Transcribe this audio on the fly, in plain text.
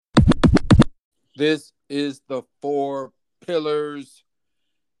This is the four pillars,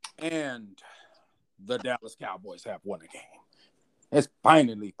 and the Dallas Cowboys have won a game. It's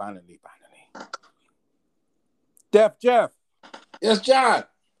finally. Jeff. Yes, John.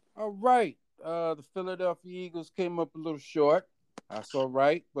 All right. The Philadelphia Eagles came up a little short. That's all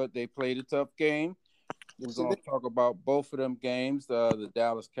right, but they played a tough game. We're going to talk about both of them games, the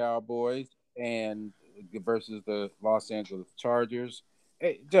Dallas Cowboys and versus the Los Angeles Chargers.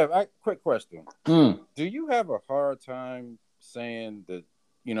 Hey, Jeff, quick question. Do you have a hard time saying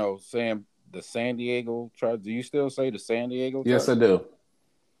saying the San Diego Chargers? Do you still say the San Diego Chargers? Yes, I do.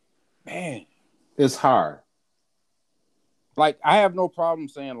 Man. It's hard. Like, I have no problem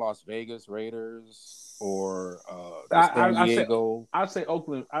saying Las Vegas Raiders or San Diego. I say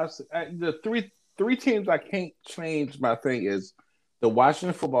Oakland. The three teams I can't change. My thing is the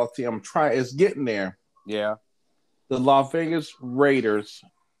Washington football team. It's getting there. Yeah. The Las Vegas Raiders.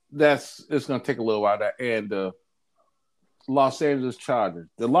 It's going to take a little while. And the Los Angeles Chargers.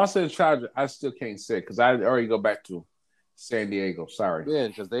 The Los Angeles Chargers, I still can't say because I already go back to San Diego. Sorry. Yeah,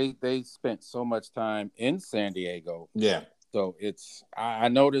 because they spent so much time in San Diego. Yeah. So I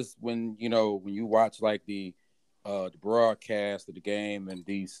noticed when you watch like the broadcast of the game and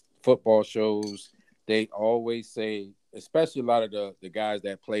these football shows, they always say, especially a lot of the guys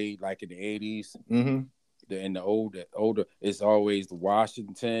that played like in the 80s, in the older, it's always the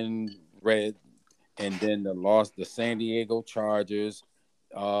Washington Red, and then the San Diego Chargers,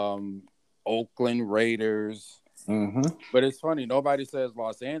 Oakland Raiders. But it's funny, nobody says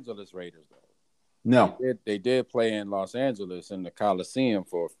Los Angeles Raiders though. No, they did play in Los Angeles in the Coliseum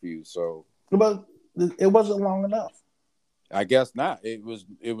for a few. So, but it wasn't long enough. I guess not. It was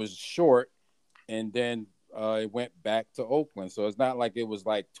short, and then it went back to Oakland. So it's not like it was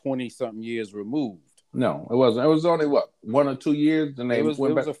like 20-something years removed. No, it wasn't. It was only 1 or 2 years, and it was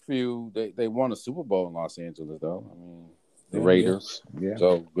a few. They won a Super Bowl in Los Angeles, though. I mean, the Raiders. Yeah.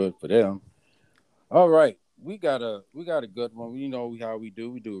 So good for them. All right. We got a good one. You know how we do.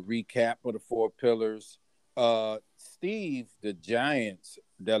 We do a recap of the four pillars. Steve, the Giants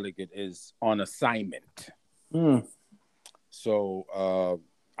delegate, is on assignment. So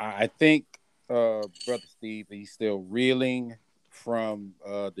I think Brother Steve, he's still reeling from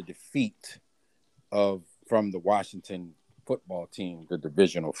the defeat from the Washington football team, the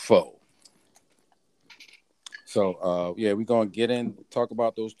divisional foe. So we're gonna talk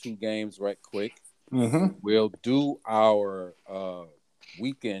about those two games right quick. We'll do our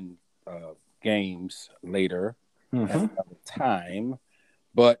weekend games later at another time.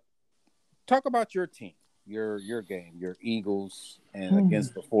 But talk about your team, your game, your Eagles, and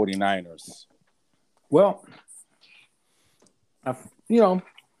against the 49ers. Well,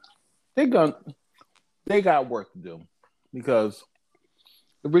 they got work to do because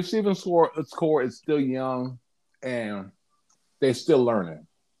the receiving score is still young and they're still learning.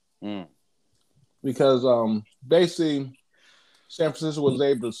 Because basically San Francisco was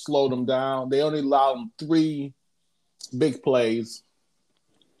able to slow them down. They only allowed them 3 big plays,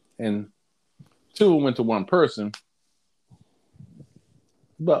 and 2 went to one person.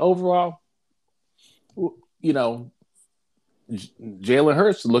 But overall, Jalen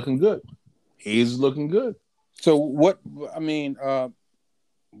Hurts is looking good. He's looking good. So was the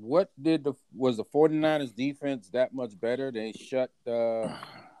 49ers defense that much better? They shut Jalen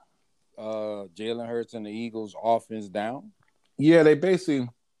Hurts and the Eagles offense down? Yeah, they basically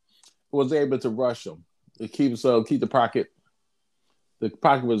was able to rush them. To keep the pocket. The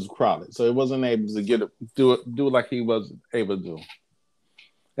pocket was crowded, so it wasn't able to do it like he was able to do.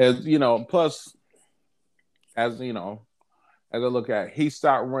 As plus, as I look at it, he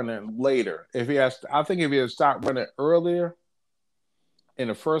started running later. If he had stopped running earlier in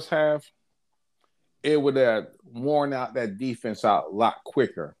the first half, it would have worn out that defense out a lot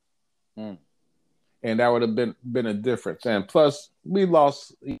quicker. And that would have been a difference. And plus, we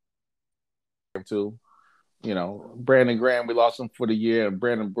lost to, Brandon Graham. We lost him for the year, and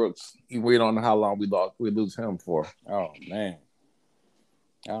Brandon Brooks. We don't know how long we lose him for. Oh man,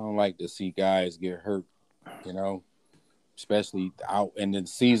 I don't like to see guys get hurt. Especially out, and then the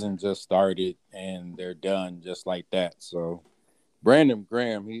season just started and they're done just like that. So, Brandon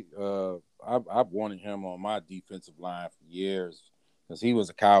Graham, I've wanted him on my defensive line for years because he was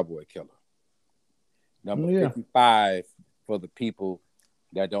a cowboy killer. Number 55 for the people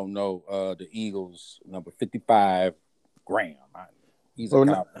that don't know the Eagles. Number 55, Graham. He's a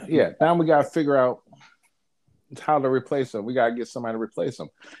cowboy. Now we got to figure out how to replace him. We got to get somebody to replace him,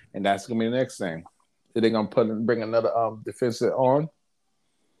 and that's gonna be the next thing. Are they gonna bring another defensive on?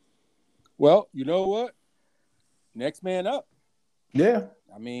 Well, you know what? Next man up. Yeah.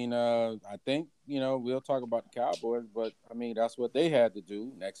 I mean, I think we'll talk about the Cowboys, but I mean that's what they had to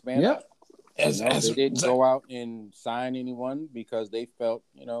do. Next man Yep. up. They didn't go out and sign anyone because they felt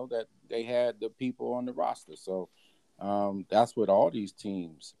that they had the people on the roster. So that's what all these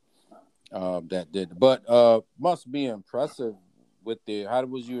teams that did. But must be impressive with the. How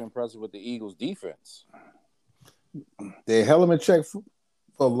was you impressive with the Eagles defense? They held him in check for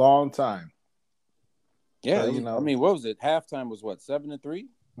a long time. Yeah, I mean, what was it? Halftime was what, 7-3?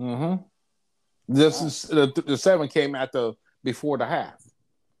 Mm-hmm. This is the 7 came before the half.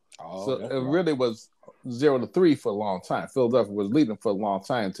 Oh, so it really was 0-3 for a long time. Philadelphia was leading for a long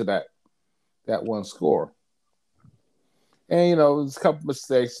time to that one score. And there's a couple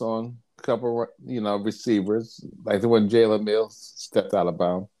mistakes on a couple receivers, like the one Jalen Mills stepped out of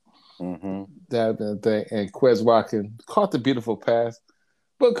bounds. Mm-hmm. That thing, and Quez Watkins caught the beautiful pass,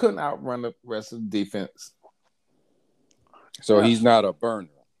 but couldn't outrun the rest of the defense. So he's not a burner.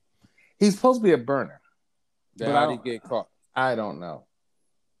 He's supposed to be a burner. Then how did he get caught? I don't know.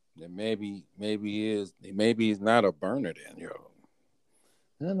 Then maybe he is. Maybe he's not a burner then,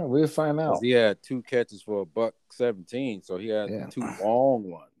 I don't know. We'll find out. He had 2 catches for $117, so he had 2 long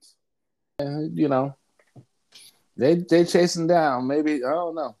ones. And they chase him down. Maybe I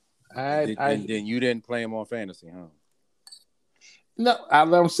don't know. And then you didn't play him on fantasy, huh? No, I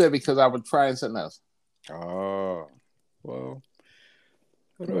let him sit because I was trying something else. Oh, well,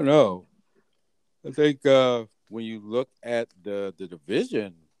 I don't know. I think when you look at the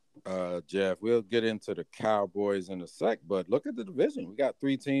division, Jeff, we'll get into the Cowboys in a sec, but look at the division. We got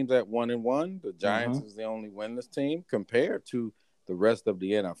 3 teams at 1-1. The Giants is the only winless team compared to the rest of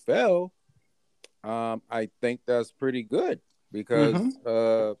the NFL. I think that's pretty good because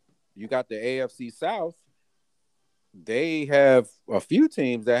you got the AFC South. They have a few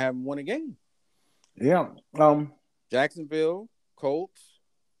teams that haven't won a game. Yeah. Jacksonville, Colts,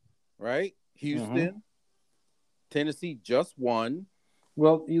 right? Houston, Tennessee just won.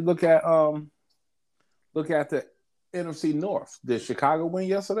 Well, you look at the NFC North. Did Chicago win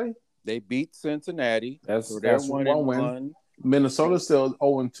yesterday? They beat Cincinnati. That's 1-1. win. Minnesota's still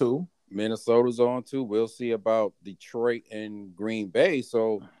 0-2. Minnesota's on 2. We'll see about Detroit and Green Bay.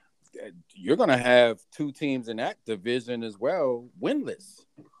 So you're going to have 2 teams in that division as well, winless.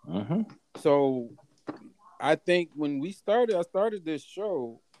 Mm-hmm. So I think when I started this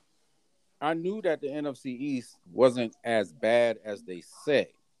show, I knew that the NFC East wasn't as bad as they say.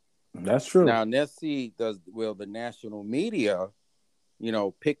 That's true. Now, let's see, will the national media,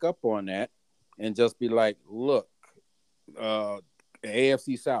 pick up on that and just be like, look,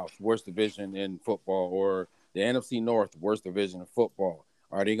 AFC South, worst division in football, or the NFC North, worst division in football.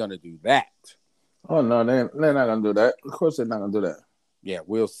 Are they going to do that? Oh, no, they're not going to do that. Of course they're not going to do that. Yeah,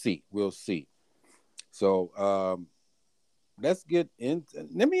 we'll see. So let's get into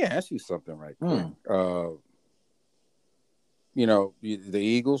 – let me ask you something right quick. The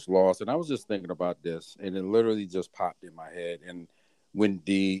Eagles lost, and I was just thinking about this, and it literally just popped in my head. And when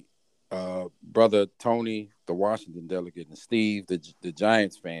the brother Tony, the Washington delegate, and Steve, the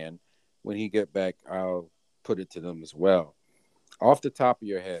Giants fan, when he get back, I'll put it to them as well. Off the top of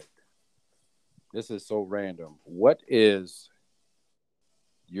your head, this is so random. What is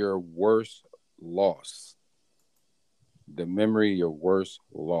your worst loss? The memory of your worst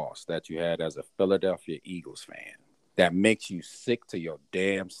loss that you had as a Philadelphia Eagles fan that makes you sick to your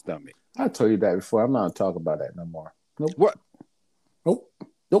damn stomach. I told you that before. I'm not going to talk about that no more. Nope. What? Nope.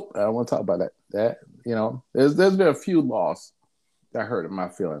 I don't want to talk about that. There's been a few losses that hurt my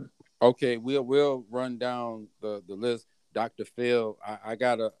feeling. Okay, we'll run down the list. Dr. Phil, I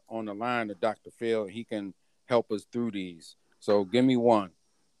got on the line to Dr. Phil. He can help us through these. So give me one.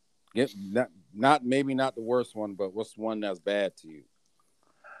 Maybe not the worst one, but what's one that's bad to you?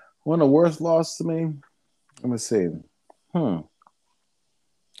 One of the worst loss to me? Let me see. Because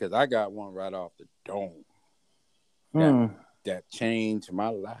I got one right off the dome. That changed my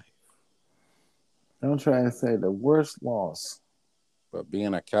life. I'm trying to say the worst loss. But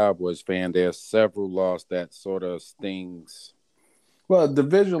being a Cowboys fan, there's several losses that sort of stings. Well,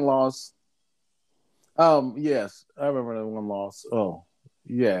 division loss. Yes, I remember that one loss. Oh,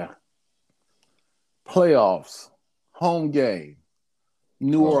 yeah. Playoffs, home game,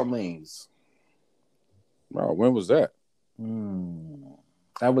 New Orleans. Oh, when was that?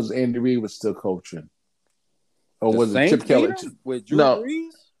 That was Andy Reid was still coaching. Or was it Chip Kelly? With Drew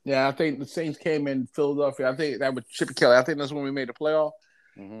Brees? Yeah, I think the Saints came in Philadelphia. I think that was Chip Kelly. I think that's when we made the playoff.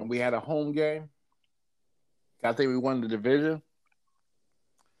 And we had a home game. I think we won the division.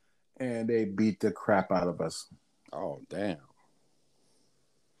 And they beat the crap out of us. Oh, damn.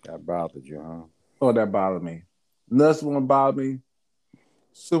 That bothered you, huh? Oh, that bothered me. Another one bothered me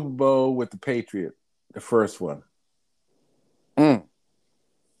Super Bowl with the Patriot, the first one. Mm.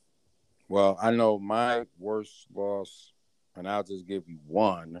 Well, I know my worst loss, and I'll just give you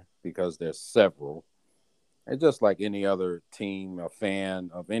one because there's several. It's just like any other team, a fan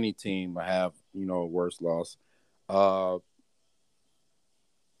of any team, I have a worst loss. Uh,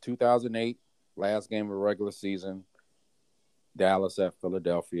 2008, last game of regular season, Dallas at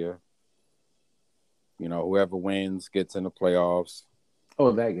Philadelphia. Whoever wins gets in the playoffs.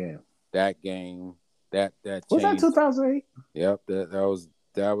 Oh, that game. That game, that Was that changed. 2008? Yep,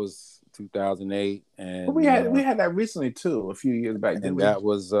 that was 2008, But and we had that recently too, a few years back, didn't and we? that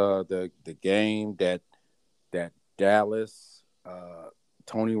was the game that Dallas,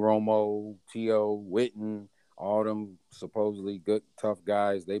 Tony Romo, T.O. Witten, all them supposedly good tough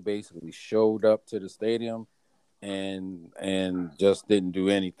guys, they basically showed up to the stadium and just didn't do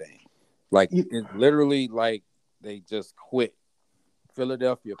anything. Like it literally, like they just quit.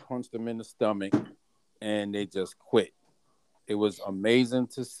 Philadelphia punched them in the stomach, and they just quit. It was amazing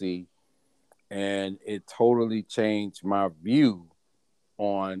to see, and it totally changed my view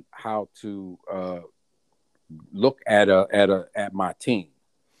on how to look at my team,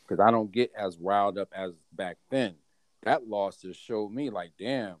 because I don't get as riled up as back then. That loss just showed me, like,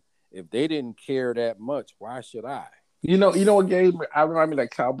 damn, if they didn't care that much, why should I? You know what game I remind me that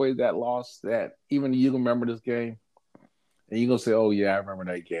Cowboys that lost that even you remember this game and you gonna say, oh yeah, I remember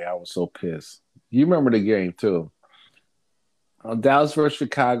that game. I was so pissed. You remember the game too. Dallas versus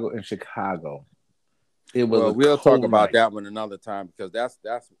Chicago in Chicago. It was Well, a we'll talk cold about night. that one another time, because that's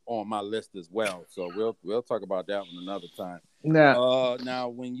on my list as well. So we'll talk about that one another time. Now, Now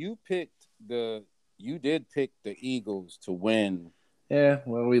when you did pick the Eagles to win yeah,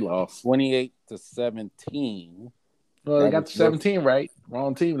 well, we lost. 28-17. Well, they That got was the your 17 right.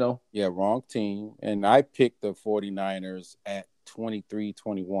 Wrong team though. Yeah, wrong team. And I picked the 49ers at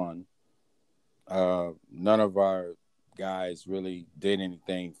 23-21. None of our guys really did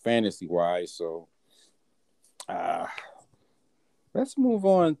anything fantasy wise. So uh, let's move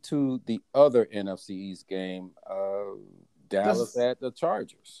on to the other NFC East game. Dallas This at the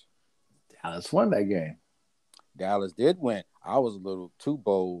Chargers. Dallas won that game. Dallas did win. I was a little too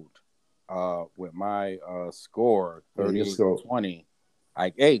bold with my score, Yeah, you 38 to scored. 20.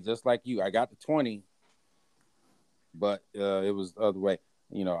 Hey, just like you, I got the 20, but it was the other way.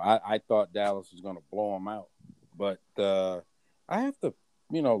 I thought Dallas was going to blow them out, but I have to,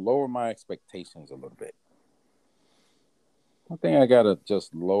 lower my expectations a little bit. I think I got to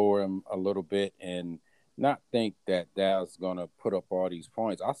just lower them a little bit and not think that Dallas is going to put up all these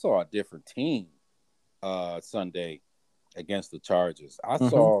points. I saw a different team Sunday against the Chargers. I Mm-hmm.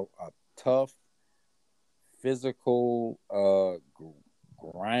 saw a tough, physical,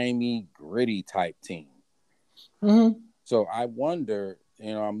 grimy, gritty type team. Mm-hmm. So I wonder,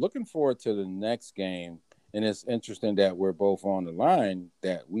 I'm looking forward to the next game, and it's interesting that we're both on the line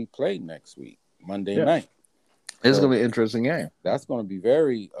that we play next week, Monday Yeah, night. it's So gonna be an interesting game. that's going to be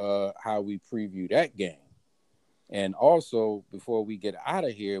very how we preview that game. And also, before we get out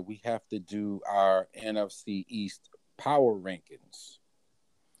of here, we have to do our NFC East power rankings,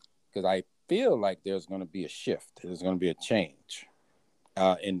 because I feel like there's going to be a shift. There's going to be a change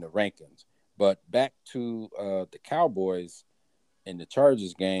in the rankings. But back to the Cowboys in the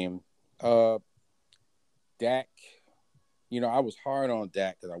Chargers game, Dak, I was hard on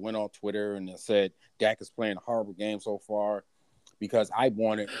Dak because I went on Twitter and said Dak is playing a horrible game so far, because I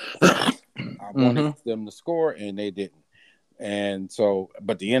wanted points. I wanted Mm-hmm. them to score, and they didn't. And so,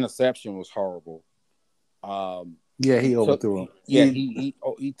 but the interception was horrible. Yeah, He he took, overthrew him.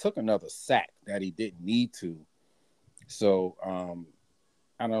 he took another sack that he didn't need to. So,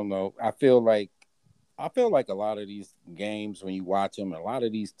 I don't know. I feel like a lot of these games, when you watch them, a lot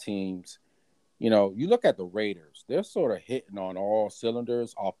of these teams, you look at the Raiders, they're sort of hitting on all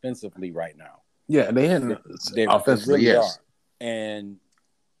cylinders offensively right now. Yeah, they hit They offensively. really are. Yes. And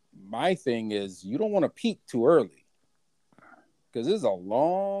my thing is, you don't want to peak too early, because this is a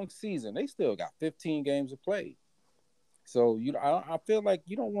long season. They still got 15 games to play. So I feel like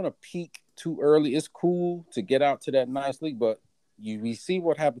you don't want to peak too early. It's cool to get out to that nice league, but we see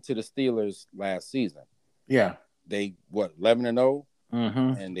what happened to the Steelers last season. Yeah. They 11-0,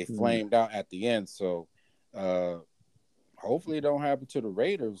 and they Mm-hmm. flamed out at the end. So hopefully it don't happen to the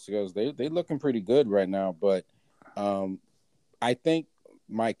Raiders, because they looking pretty good right now. But I think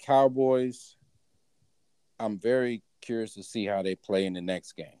my Cowboys, I'm very curious to see how they play in the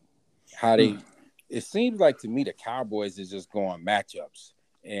next game. It seems like to me the Cowboys is just going matchups.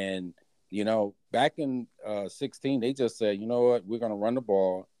 And, back in 16, they just said, you know what, we're going to run the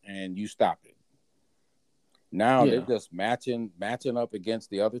ball and you stop it. Now they're Yeah. just matching up against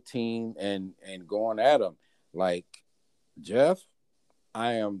the other team and going at them. Like Jeff,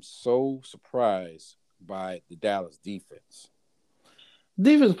 I am so surprised by the Dallas defense.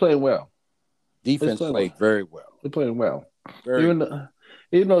 Defense playing well. It's Defense playing well. played very well. They're playing well. Very Even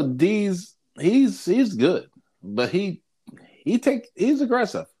good. though, D's he's good, but he's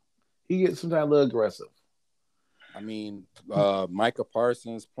aggressive. He gets sometimes a little aggressive. I mean, Micah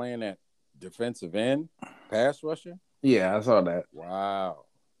Parsons playing at defensive end, pass rusher. Yeah, I saw that. Wow.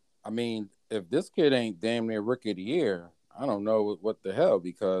 I mean, if this kid ain't damn near rookie of the year, I don't know what the hell,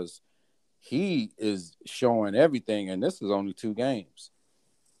 because he is showing everything, and this is only 2 games.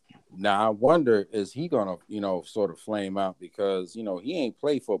 Now I wonder, is he gonna, sort of flame out, because he ain't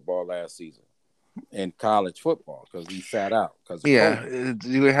played football last season in college football because he sat out because of Yeah, COVID.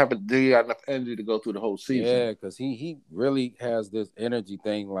 do you have enough energy to go through the whole season? Yeah, because he really has this energy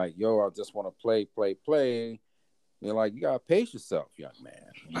thing, like, yo, I just want to play, play, play. You're like, you gotta pace yourself, young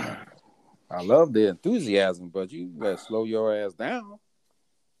man. I love the enthusiasm, but you better slow your ass down,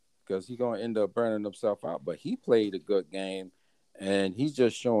 because he's gonna end up burning himself out. But he played a good game, and he's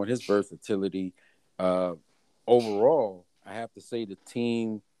just showing his versatility. Uh, Overall, I have to say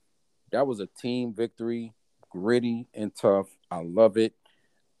that was a team victory, gritty and tough. I love it.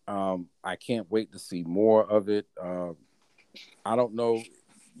 I can't wait to see more of it. I don't know,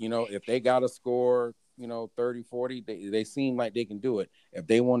 if they got to score, 30, 40, they seem like they can do it. If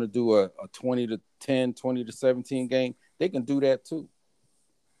they want to do a 20-10, 20-17 game, they can do that too.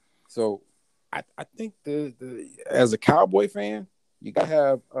 So I think as a Cowboy fan, you gotta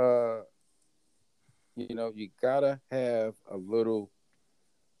have you gotta have a little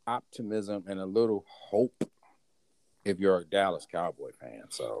optimism and a little hope if you're a Dallas Cowboy fan.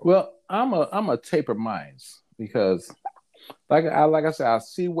 So Well, I'm a taper minds because like I said, I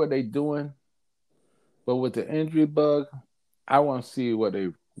see what they're doing, but with the injury bug, I want to see what they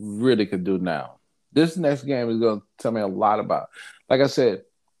really can do now. This next game is going to tell me a lot about. Like I said,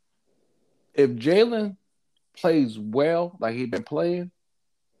 if Jalen plays well, like he's been playing,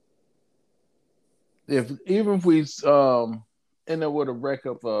 if even if we end up with a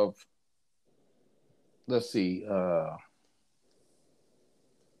record of, let's see,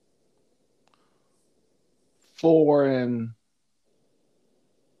 4 and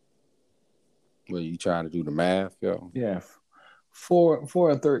well, you trying to do the math, yo? yeah,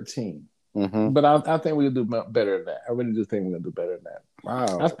 4-13. Mm-hmm. But I think we can do better than that. I really do think we're gonna do better than that.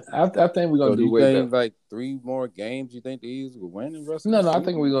 Wow. I think we're So gonna do do you way better. think like 3 more games? You think the Eagles will win the rest of No, the no, I think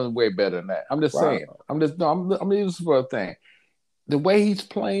season? we're gonna do way better than that. I'm just saying. Wow. I'm using this for a thing. The way he's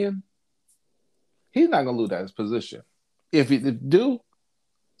playing, he's not gonna lose that his position. If he do,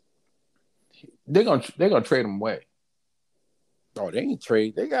 they're gonna trade him away. Oh, they ain't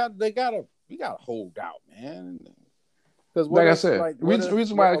trade. We gotta hold out, man. Because Like I said, what if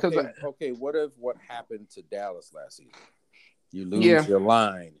reason why because okay, what if what happened to Dallas last season? You lose yeah, your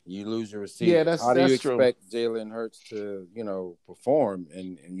line, you lose your yeah, receivers. How do you that's true. expect Jalen Hurts to, perform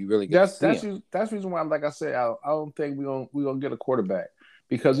and you really get to That's see that's him? that's the reason why, like I said, I don't think we're gonna get a quarterback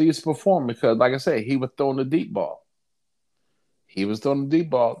because he's performing. Because like I said, he was throwing the deep ball. He was throwing the deep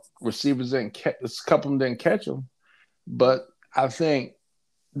ball. Receivers didn't catch. A couple of them didn't catch him. But I think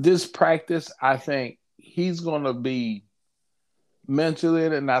this practice, I think he's gonna be mentally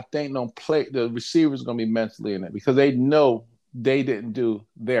in it, and I think the receivers gonna be mentally in it because they know they didn't do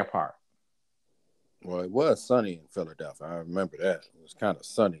their part. Well, it was sunny in Philadelphia. I remember that. It was kind of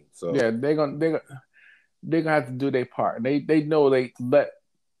sunny. So Yeah, they're gonna have to do their part. And they know they let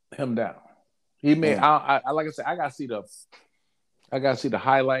him down. He may. mm, I like I said, I gotta see the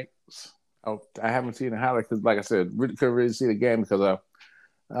highlights. I haven't seen the highlights because, like I said, couldn't really see the game because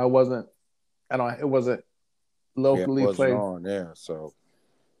I wasn't. I don't. It wasn't yeah, it locally wasn't played. on there. So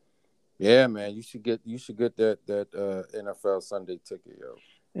yeah, man, you should get that NFL Sunday ticket, yo.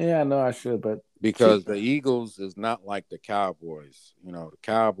 Yeah, I know I should, but Because the Eagles is not like the Cowboys. The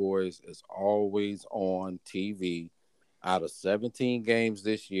Cowboys is always on TV. Out of 17 games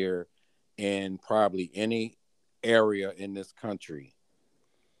this year in probably any area in this country,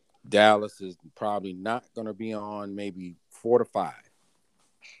 Dallas is probably not going to be on maybe 4 to 5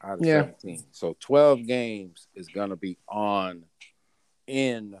 out of yeah, 17. So 12 games is going to be on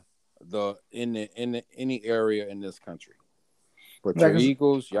in any area in this country. But like your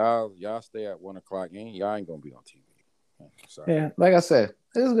Eagles, y'all stay at 1 o'clock. Y'all ain't gonna be on TV. Sorry. yeah, like I said,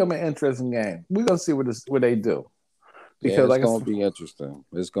 this is gonna be an interesting game. We're gonna see what they do Yeah, because, it's like I gonna said, be interesting.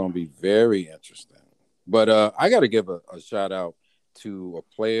 It's gonna be very interesting. But I got to give a shout out to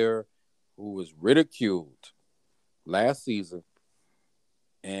a player who was ridiculed last season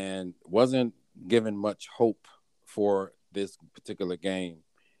and wasn't given much hope for this particular game.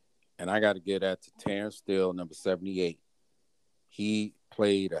 And I got to give that to Terrence Steele, number 78. He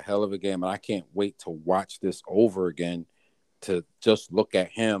played a hell of a game, and I can't wait to watch this over again to just look at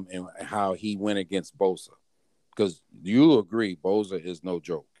him and how he went against Bosa. Because you agree, Bosa is no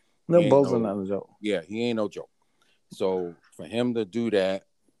joke. No, Bosa not a joke. Yeah, he ain't no joke. So for him to do that,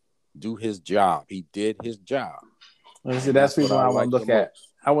 do his job, he did his job. See, that's the reason why I want to look at.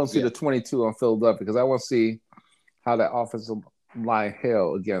 I want to see the 22 on Philadelphia because I want to see how that offensive line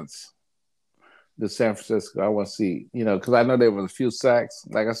held against the San Francisco. I want to see, because I know there was a few sacks.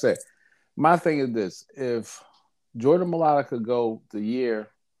 Like I said, my thing is this: if Jordan Mailata could go the year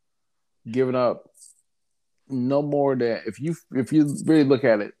giving up no more than if you really look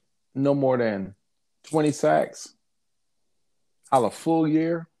at it, no more than 20 sacks out of full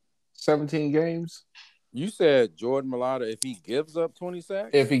year, 17 games. You said Jordan Mailata, if he gives up 20 sacks?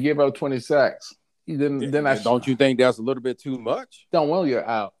 If he give up 20 sacks, then don't you think that's a little bit too much?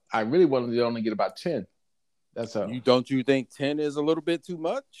 I really wanted to only get about 10. That's all. Don't you think 10 is a little bit too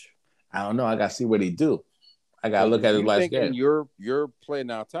much? I don't know. I got to see what he do. I got to look at his last game. Your play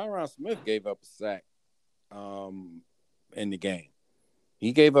now. Tyron Smith gave up a sack in the game.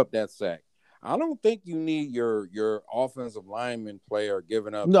 He gave up that sack. I don't think you need your offensive lineman player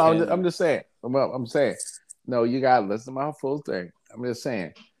giving up. No, I'm just saying. I'm saying. No, you got to listen to my full thing. I'm just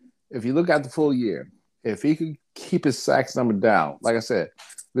saying. If you look at the full year, if he could keep his sacks number down, like I said,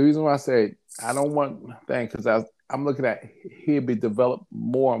 the reason why I say I don't want thing because I'm looking at he'll be developed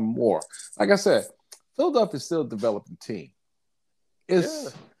more and more. Like I said, Philadelphia is still a developing team.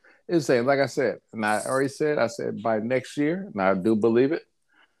 It's saying, like I said, and I already said, by next year, and I do believe it,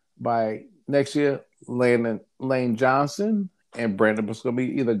 by next year, Lane Johnson and Brandon was going to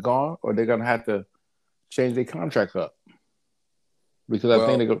be either gone or they're going to have to change their contract up. Because I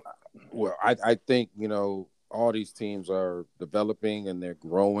think they're going to. Well, I think, all these teams are developing and they're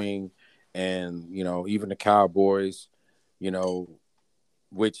growing. And, even the Cowboys,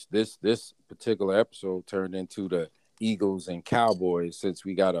 which this particular episode turned into the Eagles and Cowboys since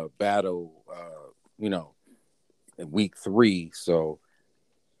we got a battle, in week 3. So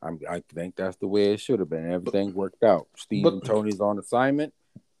I think that's the way it should have been. Everything worked out. Steve and Tony's on assignment.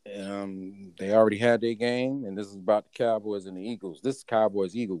 They already had their game, and this is about the Cowboys and the Eagles. This is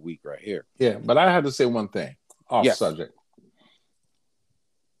Cowboys-Eagle week right here. Yeah, but I have to say one thing off subject.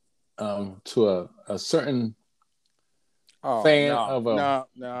 To a certain fan of a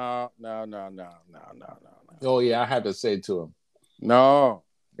no. Oh yeah, I had to say it to him. No,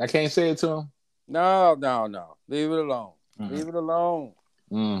 I can't say it to him. No. Leave it alone. Mm-hmm. Leave it alone.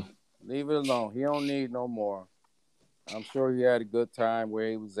 Mm. Leave it alone. He don't need no more. I'm sure he had a good time where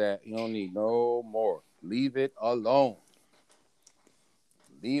he was at. He don't need no more. Leave it alone.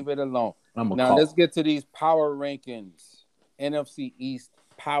 Leave it alone. Now let's get to these power rankings. NFC East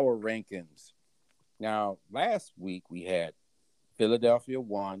power rankings. Now, last week we had Philadelphia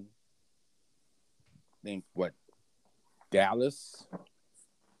 1. Think what? Dallas.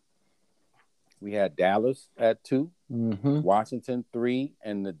 We had Dallas at 2, Washington 3,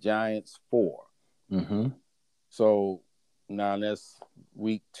 and the Giants 4. Mm-hmm. So now that's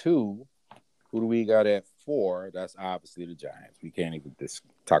week 2. Who do we got at 4? That's obviously the Giants. We can't even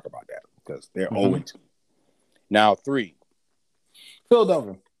talk about that because they're 0-2. Now 3.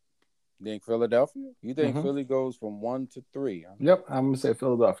 Philadelphia. You think Philadelphia? You think Philly goes from 1 to 3? Huh? Yep, I'm gonna say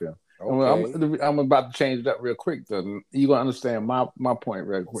Philadelphia. Okay. I'm about to change that real quick. Though. You're gonna understand my point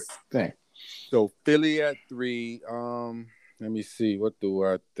real quick. Thing. So Philly at 3. Let me see. What do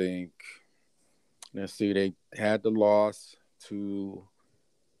I think? Let's see. They had the loss to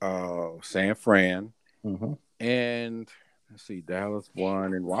San Fran, and let's see. Dallas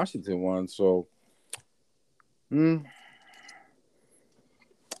won and Washington won. So,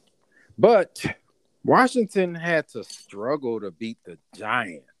 but Washington had to struggle to beat the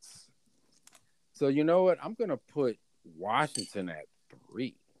Giants. So you know what? I'm gonna put Washington at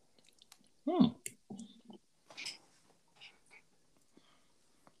 3.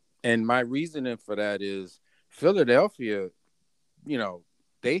 And my reasoning for that is Philadelphia,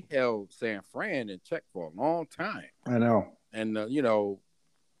 they held San Fran in check for a long time. I know. And, I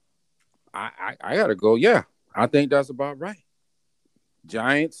got to go, yeah, I think that's about right.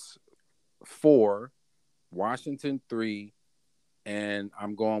 Giants 4, Washington 3, and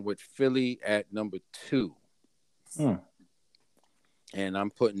I'm going with Philly at number 2. And I'm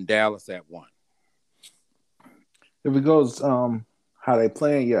putting Dallas at 1. If it goes how they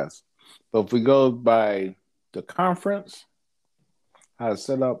playing, yes. But if we go by the conference, how it's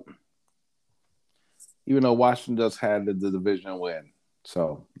set up, even though Washington just had the division win,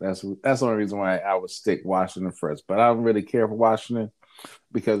 So that's the only reason why I would stick Washington first. But I don't really care for Washington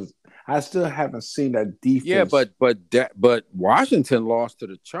because I still haven't seen that Yeah, defense. but Washington lost to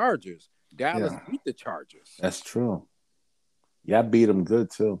the Chargers. Dallas Yeah, beat the Chargers. that's true. Yeah, I beat them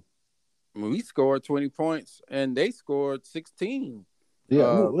good too. I mean, we scored 20 points and they scored 16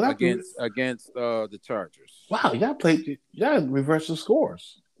 Yeah, against the Chargers. wow, y'all played. Y'all reversed the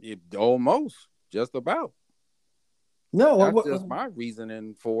scores. Almost, just about. No, That's just my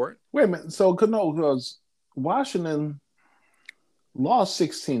reasoning for it. wait a minute. So no, because Washington lost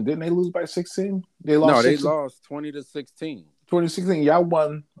 16. Didn't they lose by 16? They lost No, they 16. lost 20-16. 2016. Y'all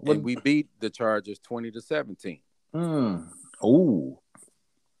won. And we beat the Chargers 20-17. Oh,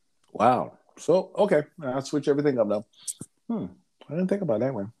 wow. So okay, I'll switch everything up now. I didn't think about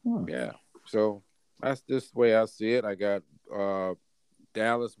that one. Yeah. So that's just the way I see it. I got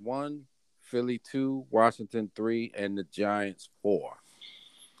Dallas 1, Philly 2, Washington 3, and the Giants 4.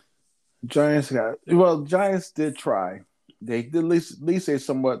 Giants did try. They did at least they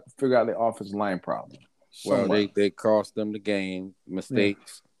somewhat figured out the offensive line problem. Well, they cost them the game,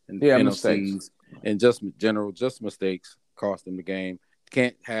 mistakes and penalties, mistakes. and just mistakes cost them the game.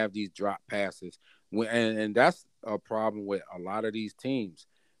 Can't have these drop passes, and that's a problem with a lot of these teams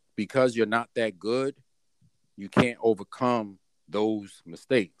because you're not that good. You can't overcome those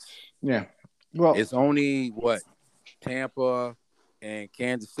mistakes. Yeah, well, it's only Tampa and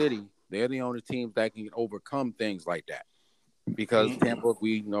Kansas City. They're the only teams that can overcome things like that. Because Tampa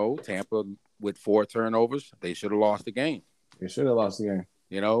with 4 turnovers, they should have lost the game. They should have lost the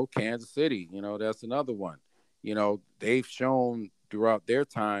game. Kansas City, that's another one. They've shown throughout their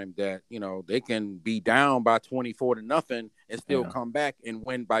time that, they can be down by 24-0 and still come back and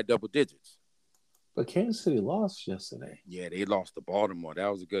win by double digits. But Kansas City lost yesterday. Yeah, they lost to Baltimore.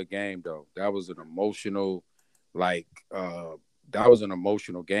 That was a good game, though. That was an emotional, game.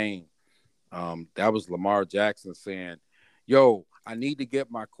 That was Lamar Jackson saying, yo, I need to get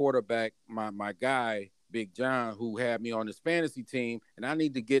my quarterback, my guy, Big John, who had me on his fantasy team, and I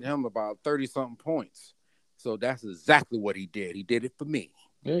need to get him about 30-something points. So that's exactly what he did. He did it for me.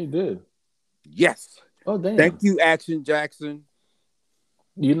 Yeah, he did. Yes. Oh, damn. Thank you, Action Jackson.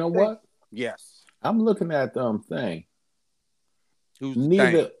 You know what? Yes. I'm looking at thing. Who's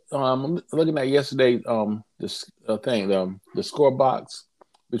neither? I'm looking at yesterday the score box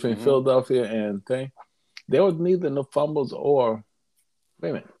between Philadelphia and thing. There was neither no fumbles or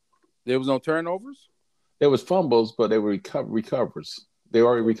wait a minute. There was no turnovers? There was fumbles, but they were recovers. They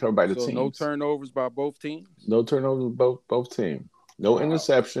already recovered by the teams. No turnovers by both teams? No turnovers both teams. No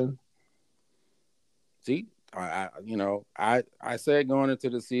interception. See, I said going into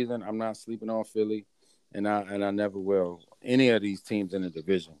the season, I'm not sleeping on Philly, and I never will. Any of these teams in the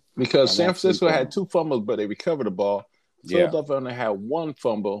division. Because San Francisco had 2 fumbles, but they recovered the ball. Philadelphia only had 1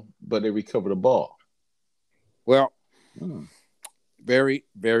 fumble, but they recovered the ball. Well, very,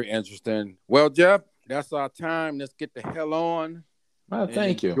 very interesting. Well, Jeff, that's our time. Let's get the hell on.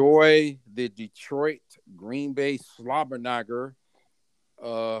 Thank you. Enjoy the Detroit Green Bay Slobberknocker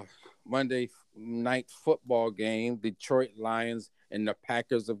Monday night football game. Detroit Lions and the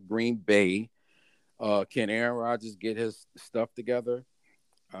Packers of Green Bay. Can Aaron Rodgers get his stuff together?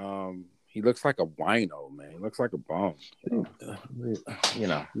 He looks like a wino, man. He looks like a bum.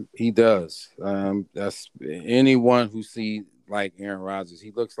 He does. That's anyone who sees like Aaron Rodgers.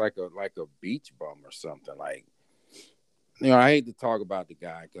 He looks like a beach bum or something. Like, I hate to talk about the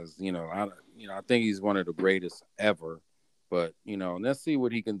guy because I think he's one of the greatest ever. But let's see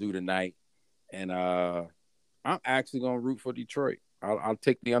what he can do tonight. And I'm actually gonna root for Detroit. I'll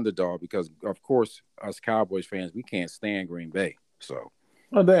take the underdog because, of course, us Cowboys fans, we can't stand Green Bay. So.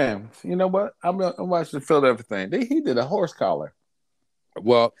 Oh, damn. You know what? I'm watching the Philadelphia thing. He did a horse collar.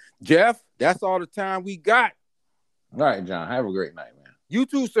 Well, Jeff, that's all the time we got. All right, John. Have a great night, man. You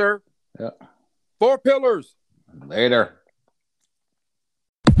too, sir. Yeah. 4 Pillars. Later.